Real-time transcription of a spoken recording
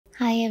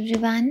Hi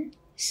everyone.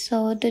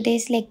 So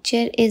today's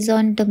lecture is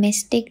on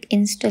domestic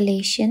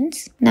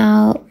installations.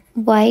 Now,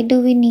 why do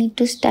we need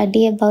to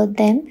study about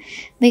them?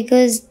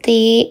 Because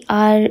they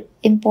are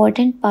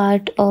important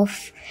part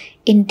of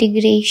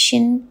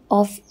integration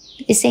of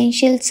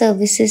essential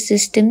services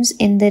systems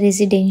in the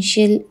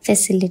residential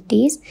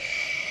facilities.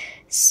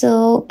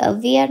 So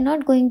we are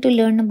not going to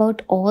learn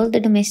about all the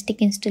domestic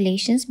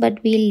installations,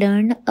 but we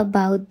learn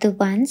about the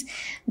ones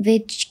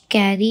which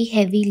carry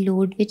heavy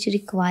load, which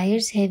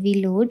requires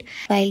heavy load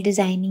while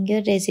designing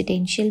your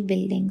residential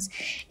buildings.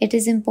 It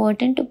is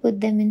important to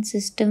put them in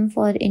system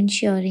for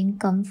ensuring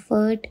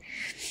comfort,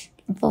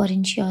 for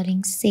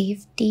ensuring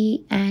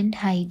safety and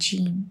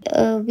hygiene.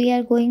 We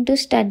are going to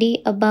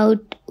study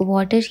about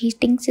water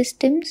heating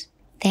systems,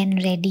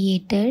 then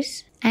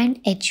radiators and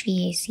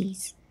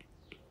HVACs.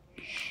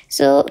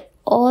 So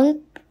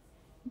all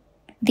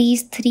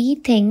these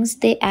three things,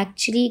 they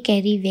actually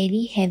carry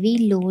very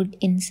heavy load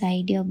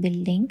inside your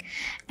building,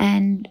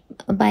 and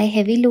by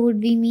heavy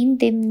load we mean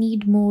they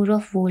need more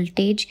of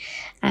voltage,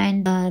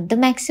 and the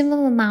maximum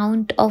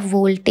amount of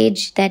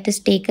voltage that is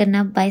taken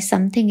up by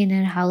something in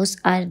our house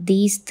are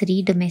these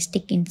three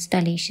domestic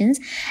installations,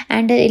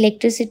 and the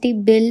electricity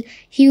bill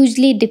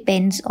hugely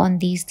depends on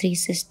these three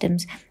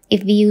systems.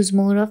 If we use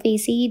more of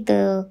AC,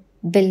 the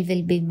bill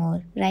will be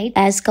more, right,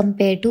 as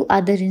compared to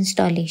other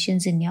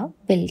installations in your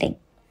building.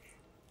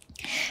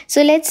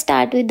 So let's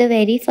start with the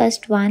very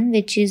first one,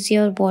 which is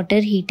your water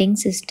heating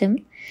system.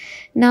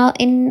 Now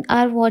in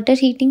our water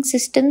heating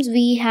systems,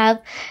 we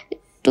have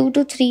 2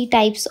 to 3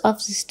 types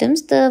of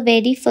systems. The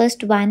very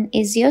first one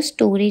is your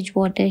storage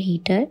water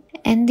heater,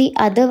 and the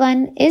other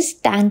one is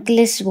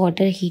tankless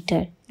water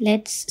heater.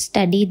 Let's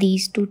study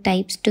these two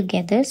types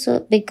together.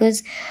 So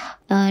because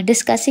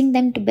discussing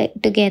them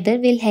together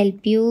will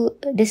help you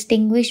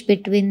distinguish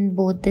between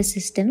both the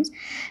systems.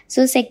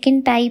 So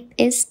second type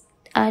is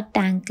a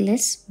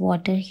tankless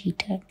water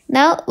heater.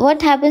 Now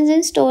what happens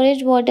in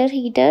storage water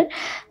heater?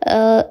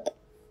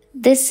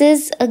 This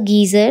is a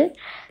geyser.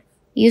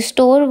 You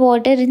store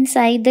water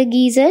inside the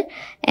geyser,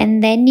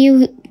 and then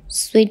you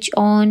switch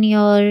on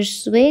your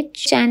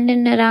switch, and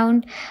in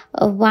around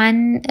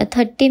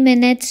 30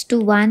 minutes to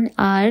 1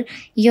 hour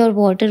your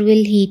water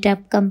will heat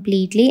up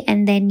completely,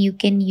 and then you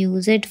can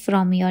use it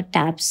from your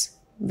taps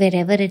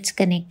wherever it's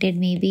connected,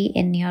 maybe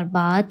in your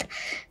bath,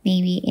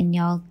 maybe in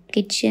your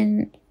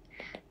kitchen,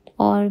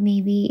 or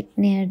maybe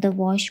near the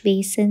wash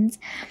basins.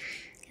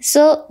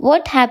 So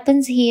what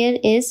happens here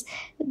is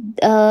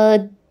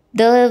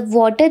the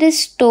water is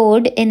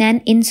stored in an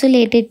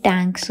insulated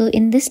tank. So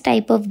in this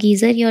type of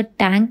geyser, your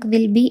tank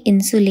will be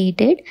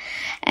insulated,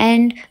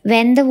 and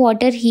when the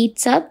water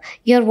heats up,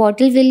 your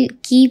water will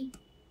keep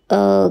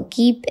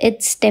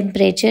its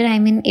temperature. I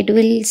mean, it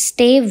will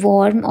stay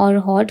warm or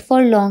hot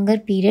for longer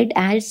period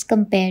as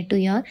compared to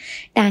your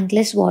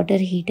tankless water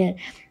heater.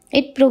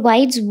 It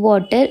provides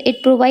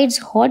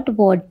hot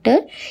water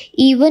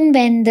even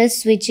when the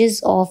switch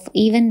is off,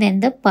 even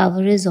when the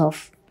power is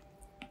off.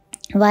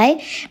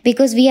 Why?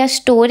 Because we are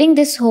storing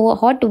this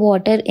hot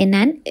water in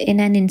an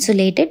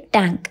insulated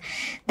tank.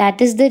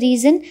 That is the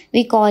reason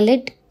we call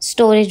it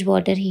storage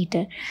water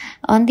heater.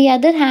 On the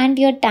other hand,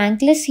 your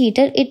tankless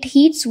heater, it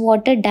heats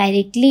water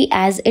directly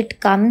as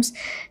it comes.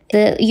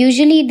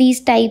 Usually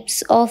these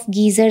types of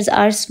geysers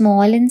are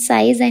small in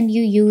size, and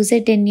you use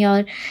it in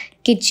your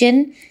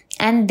kitchen,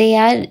 and they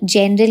are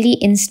generally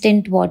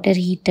instant water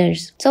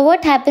heaters. So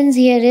what happens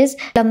here is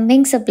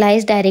plumbing supply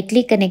is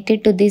directly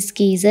connected to this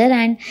geyser,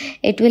 and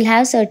it will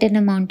have certain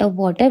amount of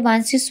water.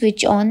 Once you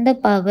switch on the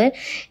power,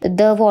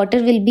 the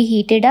water will be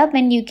heated up,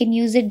 and you can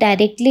use it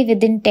directly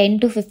within 10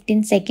 to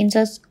 15 seconds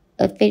or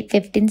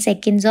 15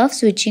 seconds of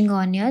switching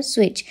on your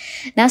switch.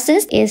 Now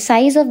since the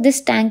size of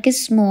this tank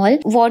is small,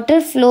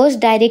 water flows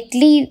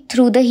directly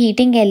through the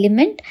heating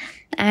element,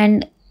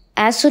 and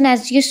as soon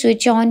as you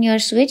switch on your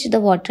switch, the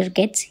water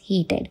gets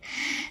heated.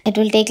 It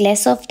will take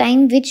less of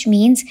time, which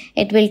means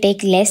it will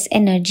take less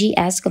energy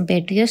as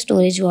compared to your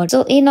storage water.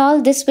 So in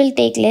all, this will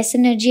take less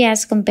energy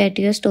as compared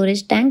to your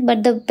storage tank,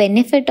 but the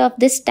benefit of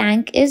this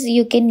tank is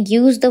you can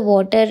use the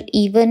water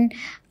even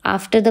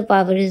after the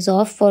power is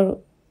off for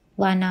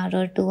 1 hour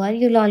or 2 hours.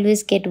 You'll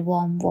always get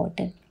warm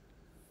water.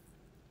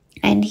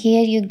 And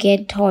here you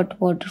get hot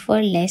water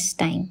for less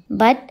time.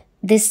 But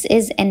this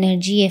is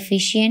energy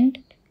efficient,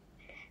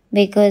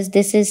 because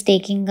this is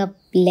taking up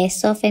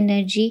less of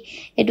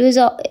energy.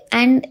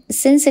 And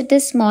since it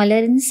is smaller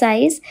in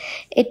size,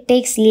 it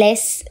takes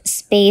less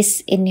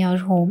space in your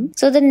home.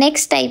 So the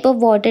next type of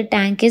water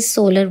tank is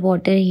solar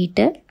water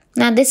heater.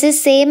 Now this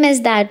is same as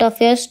that of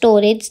your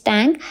storage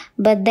tank,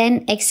 but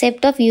then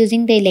except of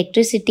using the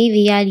electricity,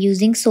 we are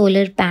using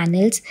solar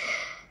panels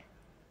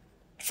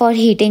for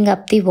heating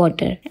up the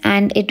water,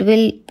 and it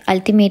will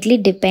ultimately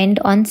depend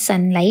on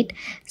sunlight.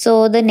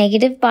 So the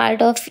negative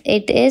part of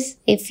it is,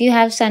 if you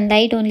have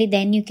sunlight only,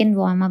 then you can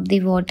warm up the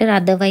water.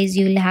 Otherwise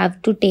you will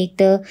have to take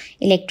the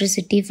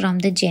electricity from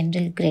the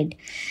general grid.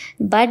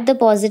 But the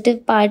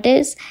positive part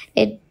is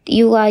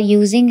you are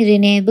using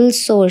renewable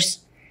source.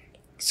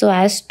 so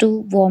as to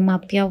warm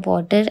up your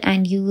water,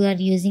 and you are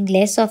using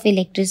less of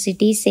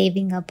electricity,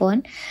 saving up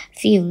on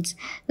fuels.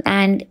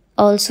 And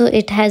also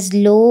it has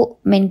low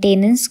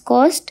maintenance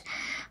cost,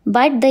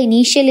 but the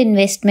initial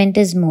investment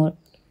is more.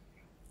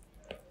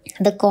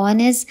 The con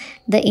is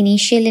the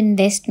initial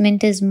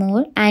investment is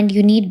more and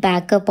you need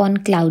backup on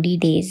cloudy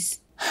days.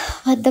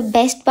 But the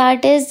best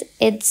part is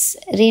it's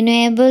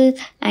renewable,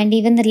 and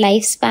even the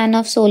lifespan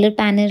of solar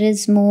panel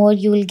is more.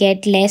 You will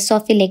get less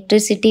of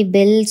electricity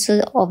bill,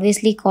 so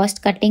obviously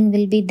cost cutting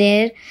will be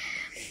there.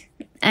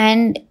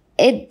 And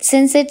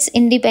since it's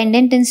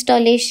independent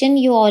installation,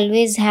 you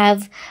always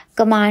have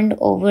command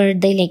over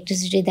the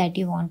electricity that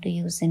you want to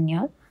use in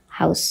your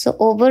house. So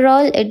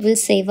overall it will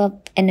save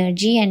up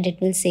energy and it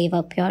will save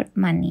up your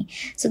money.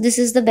 So this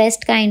is the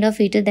best kind of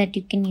heater that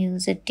you can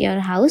use at your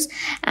house.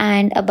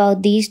 And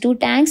about these two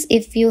tanks,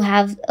 if you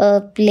have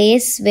a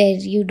place where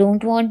you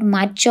don't want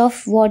much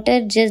of water,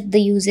 just the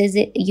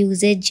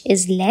usage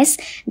is less,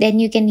 then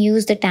you can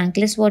use the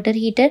tankless water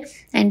heater.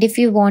 And if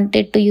you want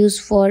it to use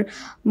for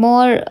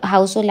more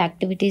household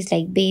activities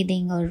like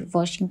bathing or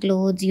washing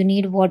clothes, you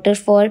need water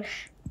for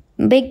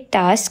big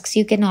tasks,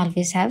 you can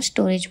always have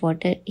storage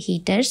water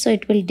heater. So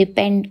it will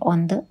depend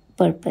on the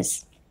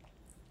purpose.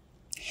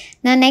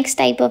 Now next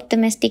type of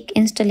domestic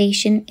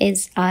installation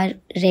is our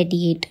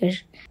radiator.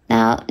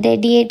 Now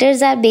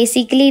radiators are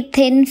basically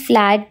thin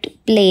flat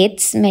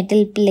plates,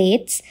 metal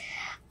plates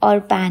or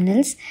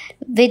panels,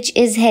 which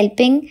is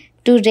helping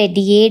to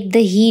radiate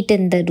the heat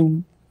in the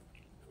room.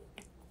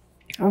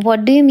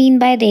 What do you mean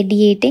by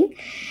radiating?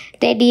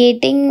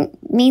 Radiating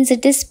means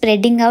it is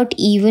spreading out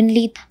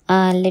evenly.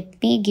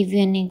 Let me give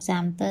you an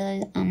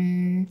example.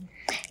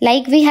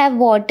 Like we have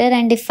water,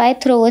 and if I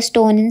throw a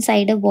stone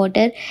inside a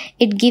water,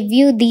 it gives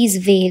you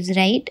these waves,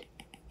 right?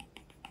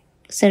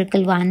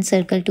 Circle 1,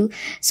 circle 2.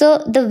 So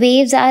the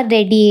waves are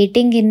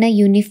radiating in a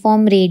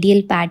uniform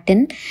radial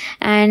pattern.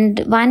 And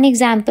one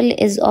example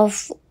is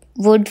of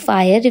wood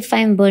fire. If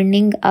I'm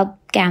burning up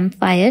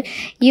campfire,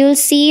 you'll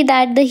see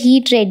that the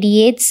heat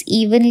radiates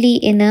evenly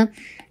in a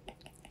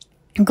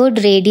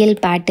good radial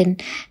pattern.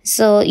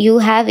 So you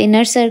have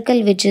inner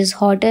circle which is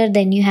hotter,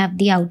 then you have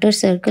the outer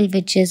circle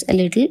which is a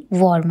little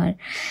warmer.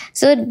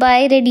 So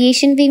by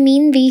radiation we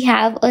mean we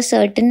have a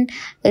certain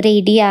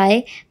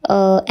radii,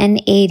 an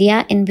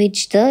area in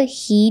which the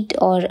heat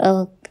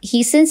or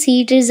since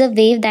heat is a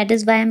wave, that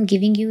is why I'm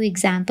giving you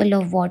example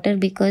of water,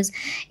 because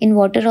in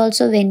water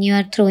also when you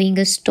are throwing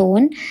a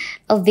stone,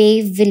 a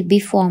wave will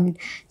be formed.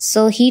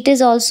 So heat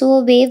is also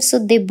a wave,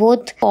 so they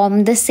both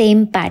form the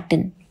same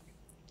pattern.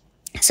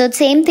 So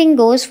same thing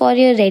goes for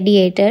your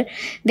radiator.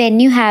 When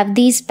you have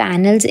these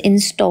panels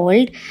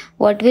installed,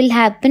 what will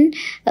happen?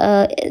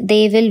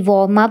 They will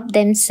warm up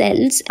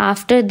themselves.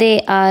 After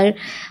they are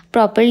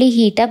properly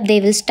heat up,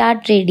 they will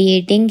start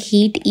radiating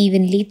heat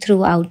evenly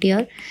throughout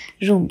your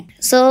room.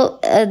 So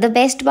the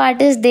best part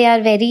is they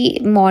are very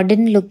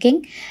modern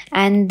looking,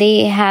 and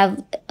they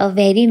have a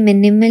very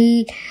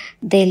minimal,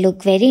 they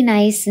look very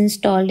nice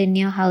installed in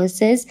your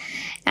houses,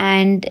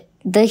 and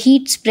the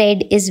heat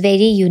spread is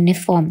very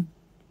uniform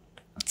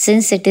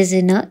since it is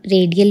in a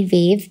radial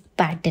wave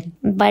pattern.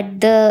 But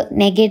the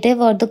negative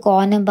or the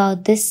con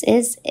about this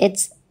is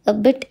it's a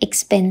bit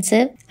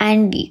expensive,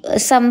 and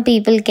some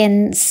people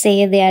can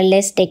say they are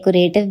less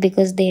decorative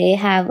because they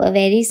have a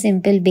very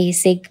simple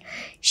basic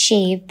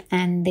shape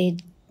and they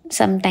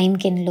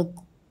sometimes can look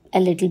a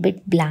little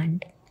bit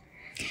bland.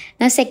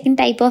 Now second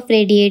type of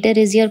radiator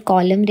is your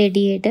column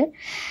radiator.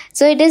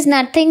 So it is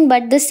nothing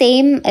but the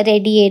same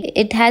radiator.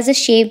 It has a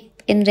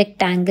shape in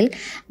rectangle,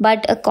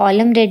 but a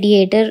column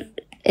radiator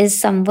is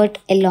somewhat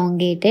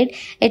elongated.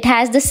 It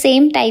has the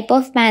same type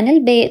of panel,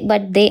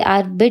 but they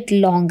are a bit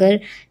longer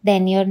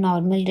than your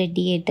normal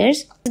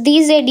radiators.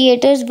 These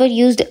radiators were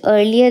used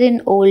earlier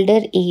in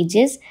older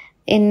ages.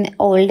 In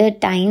older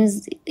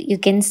times, you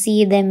can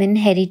see them in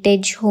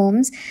heritage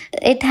homes.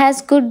 It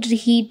has good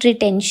heat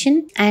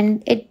retention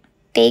and it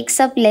takes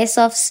up less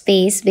of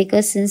space,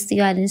 because since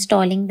you are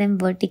installing them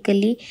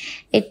vertically,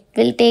 it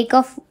will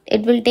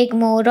take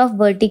more of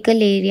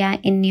vertical area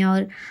in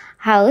your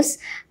house.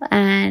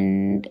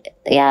 And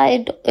yeah,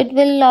 it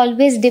will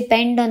always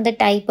depend on the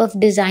type of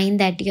design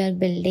that you're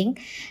building.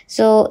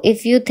 So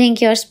if you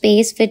think your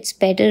space fits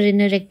better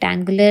in a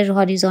rectangular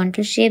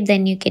horizontal shape,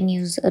 then you can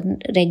use a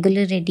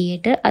regular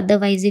radiator.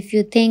 Otherwise, if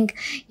you think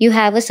you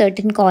have a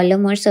certain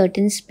column or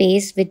certain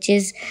space which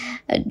is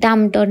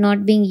dumped or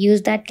not being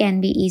used, that can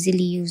be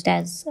easily used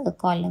as a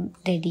column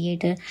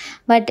radiator,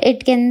 but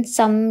it can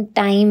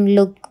sometime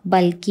look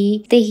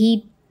bulky. The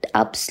heat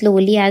up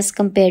slowly as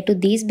compared to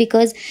these,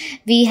 because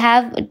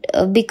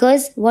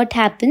what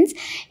happens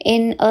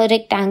in a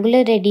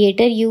rectangular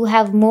radiator, you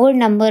have more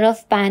number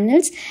of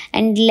panels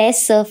and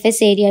less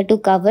surface area to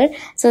cover.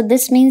 So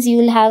this means you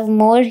will have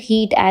more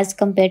heat as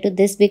compared to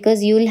this,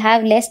 because you will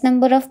have less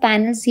number of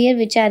panels here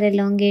which are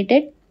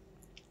elongated,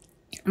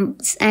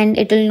 and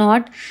it will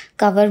not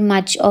cover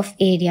much of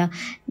area.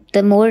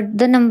 The more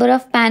the number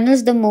of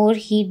panels, the more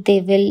heat they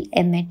will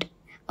emit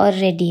or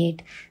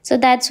radiate. So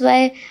that's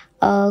why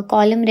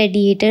column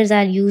radiators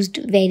are used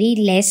very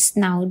less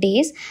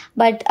nowadays,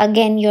 but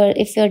again,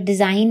 if your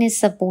design is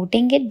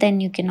supporting it, then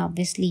you can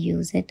obviously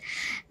use it.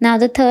 Now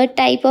the third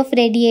type of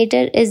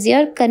radiator is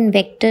your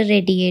convector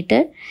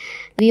radiator.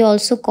 We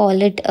also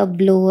call it a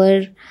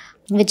blower,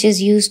 which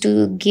is used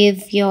to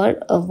give your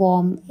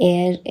warm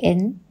air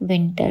in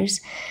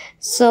winters.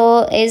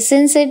 So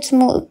since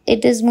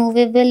it is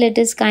movable, it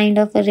is kind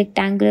of a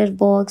rectangular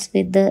box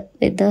with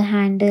the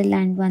handle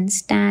and one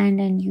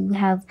stand, and you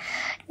have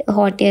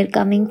hot air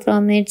coming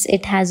from it.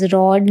 It has a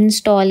rod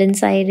installed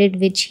inside it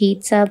which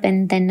heats up,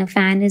 and then a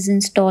fan is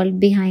installed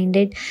behind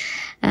it.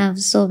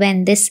 So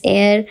when this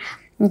air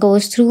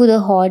goes through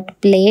the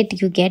hot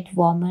plate, you get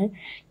warmer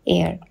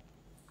air.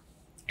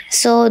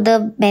 So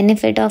the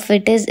benefit of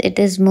it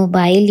is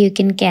mobile. You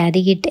can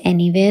carry it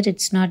anywhere.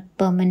 It's not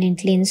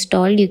permanently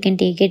installed. You can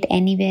take it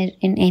anywhere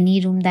in any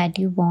room that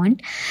you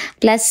want.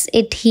 Plus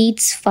it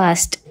heats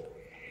fast.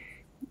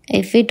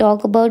 If we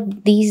talk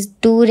about these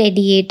two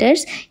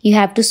radiators, you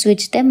have to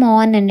switch them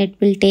on, and it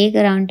will take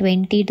around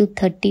 20 to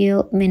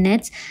 30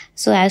 minutes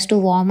so as to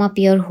warm up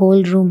your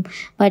whole room.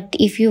 But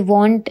if you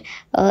want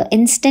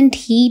instant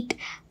heat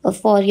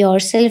for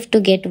yourself to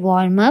get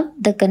warm up,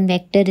 the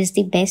convector is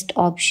the best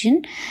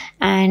option.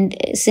 And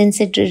since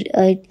it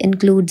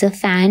includes a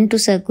fan to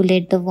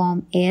circulate the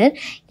warm air,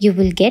 you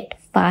will get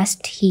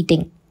fast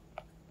heating.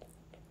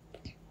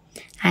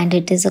 And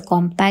it is a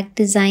compact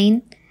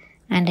design,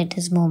 and it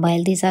is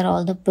mobile. These are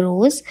all the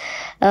pros.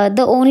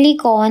 The only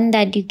con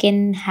that you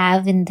can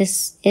have in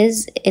this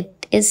is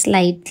it is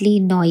slightly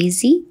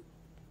noisy,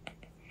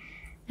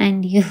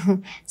 and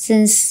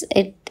since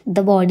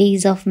the body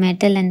is of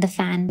metal and the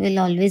fan will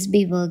always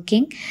be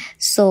working,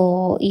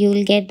 so you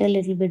will get a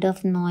little bit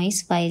of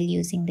noise while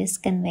using this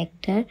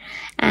convector,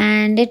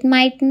 and it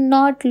might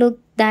not look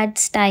that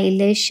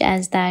stylish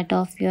as that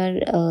of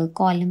your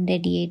column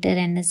radiator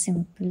and a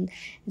simple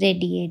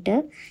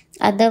radiator.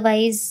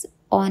 Otherwise,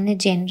 on a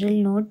general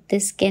note,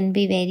 this can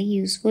be very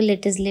useful.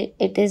 It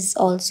is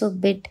also a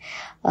bit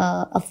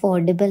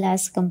affordable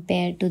as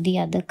compared to the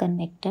other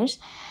convectors.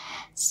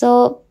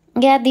 So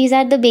yeah, these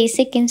are the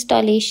basic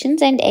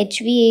installations, and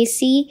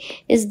HVAC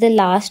is the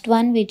last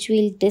one which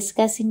we'll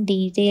discuss in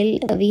detail.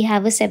 We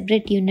have a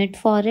separate unit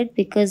for it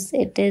because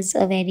it is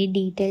a very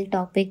detailed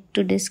topic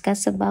to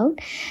discuss about.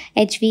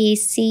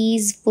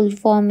 HVAC's full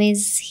form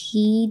is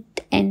heat,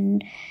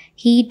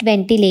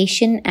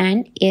 ventilation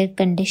and air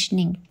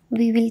conditioning.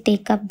 We will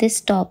take up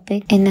this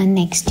topic in our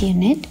next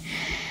unit.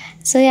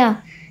 So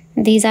yeah,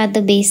 these are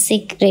the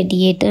basic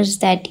radiators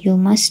that you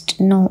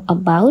must know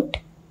about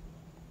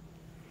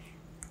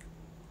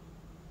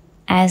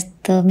as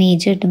the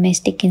major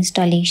domestic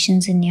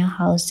installations in your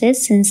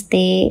houses, since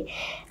they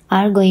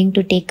are going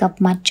to take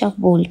up much of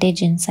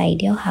voltage inside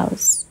your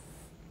house.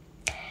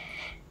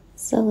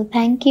 So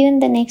thank you. In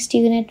the next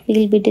unit, we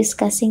will be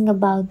discussing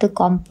about the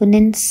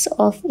components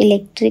of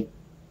electricity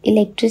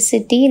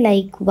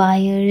like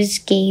wires,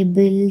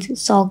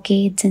 cables,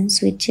 sockets and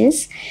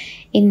switches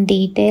in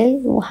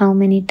detail. How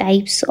many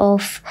types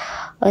of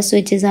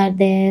switches are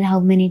there, how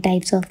many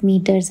types of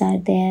meters are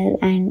there,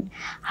 and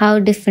how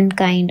different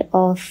kind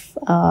of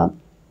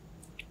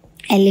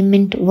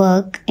element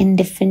work in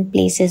different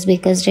places,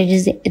 because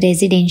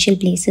residential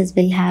places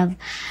will have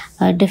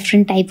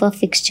different type of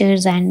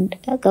fixtures, and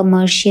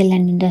commercial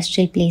and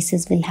industrial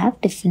places will have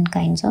different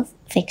kinds of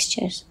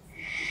fixtures.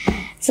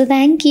 So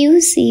thank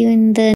you. See you in the